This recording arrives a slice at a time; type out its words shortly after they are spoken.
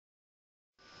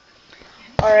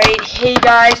Alright, hey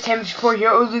guys, Tim54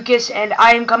 here, or Lucas, and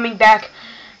I am coming back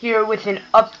here with an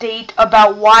update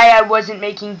about why I wasn't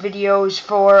making videos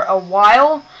for a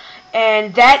while.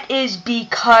 And that is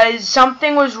because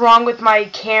something was wrong with my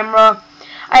camera.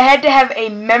 I had to have a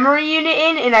memory unit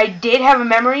in, and I did have a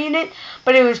memory unit,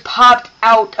 but it was popped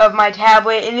out of my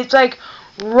tablet, and it's like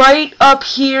right up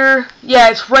here. Yeah,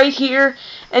 it's right here,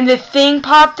 and the thing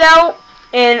popped out,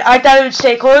 and I thought it would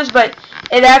stay closed, but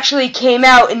it actually came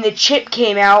out, and the chip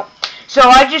came out. So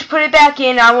I just put it back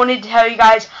in. I wanted to tell you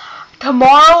guys,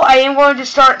 tomorrow I am going to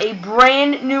start a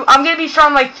brand new, I'm going to be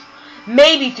starting like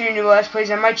maybe 3 new Let's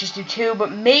Plays. I might just do 2,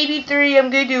 but maybe 3. I'm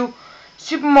going to do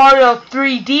Super Mario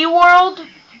 3D World,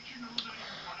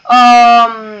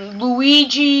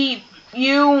 Luigi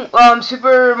U,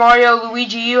 Super Mario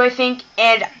Luigi U, I think,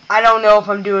 and I don't know if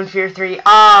I'm doing Fear 3.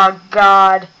 Ah,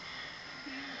 God.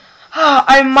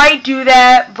 I might do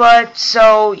that, but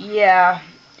so yeah.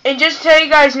 And just to tell you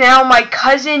guys now, my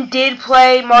cousin did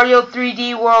play Mario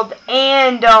 3D World,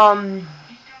 and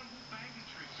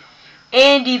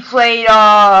he played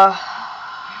the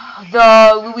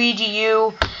Luigi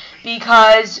U,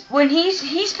 because when he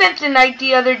spent the night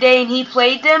the other day and he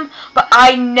played them, but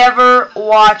I never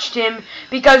watched him,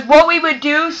 because what we would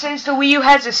do, since the Wii U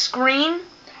has a screen,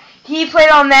 he played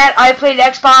on that, I played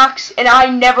Xbox, and I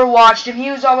never watched him.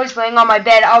 He was always laying on my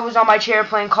bed, I was on my chair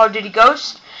playing Call of Duty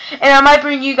Ghost, and I might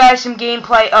bring you guys some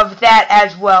gameplay of that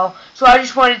as well. So I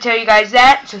just wanted to tell you guys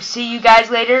that, so see you guys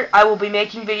later. I will be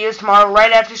making videos tomorrow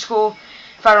right after school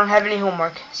if I don't have any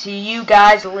homework. See you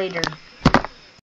guys later.